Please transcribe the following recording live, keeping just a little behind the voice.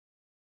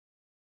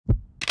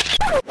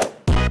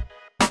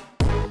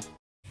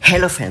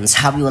Hello friends,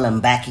 how are you all?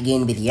 I'm back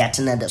again with yet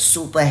another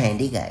super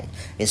handy guide.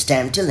 It's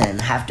time to learn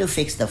how to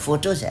fix the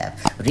Photos app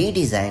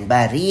redesigned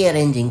by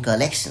Rearranging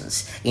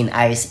Collections in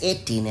iOS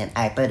 18 and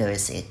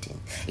iPadOS 18.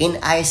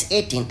 In iOS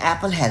 18,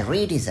 Apple has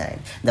redesigned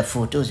the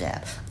Photos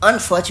app.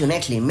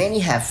 Unfortunately, many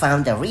have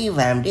found the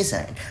revamped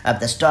design of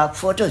the stock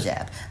Photos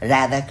app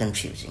rather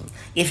confusing.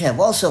 If you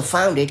have also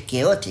found it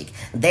chaotic,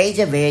 there is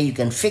a way you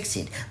can fix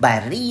it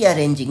by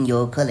rearranging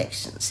your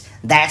collections.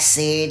 That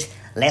said,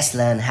 let's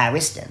learn how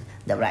it's done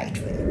the right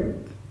way.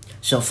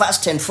 So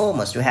first and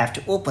foremost, you have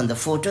to open the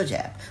Photos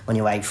app on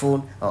your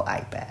iPhone or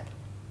iPad.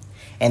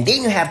 And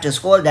then you have to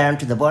scroll down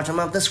to the bottom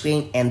of the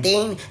screen, and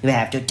then you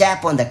have to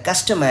tap on the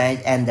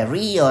Customize and the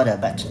Reorder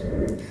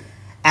button.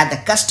 At the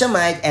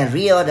Customize and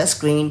Reorder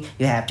screen,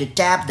 you have to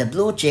tap the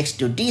blue checks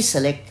to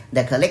deselect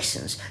the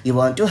collections you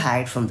want to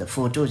hide from the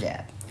Photos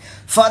app.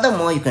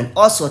 Furthermore, you can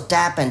also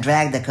tap and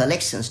drag the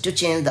collections to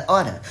change the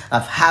order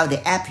of how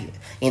they appear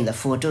in the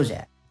Photos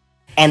app.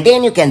 And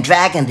then you can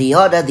drag and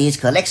reorder these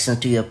collections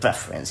to your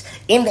preference.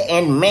 In the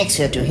end, make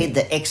sure to hit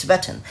the X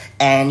button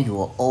and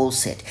you are all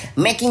set.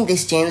 Making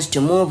this change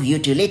to move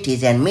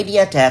utilities and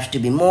media tabs to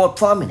be more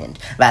prominent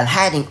while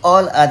hiding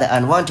all other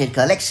unwanted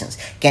collections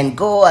can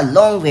go a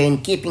long way in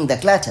keeping the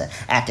clutter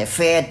at a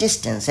fair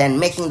distance and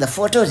making the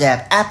Photos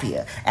app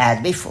appear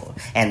as before.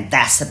 And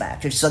that's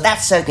about it. So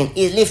that's how you can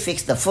easily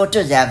fix the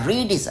Photos app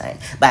redesign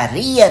by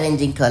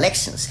rearranging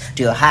collections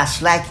to your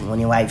heart's liking on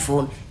your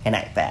iPhone and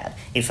iPad.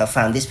 If you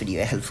found this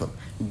video helpful,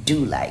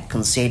 do like,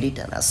 consider it,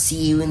 and I'll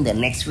see you in the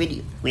next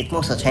video with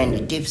more such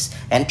handy tips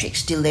and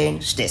tricks. Till then,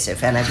 stay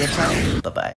safe and have a good time. Bye bye.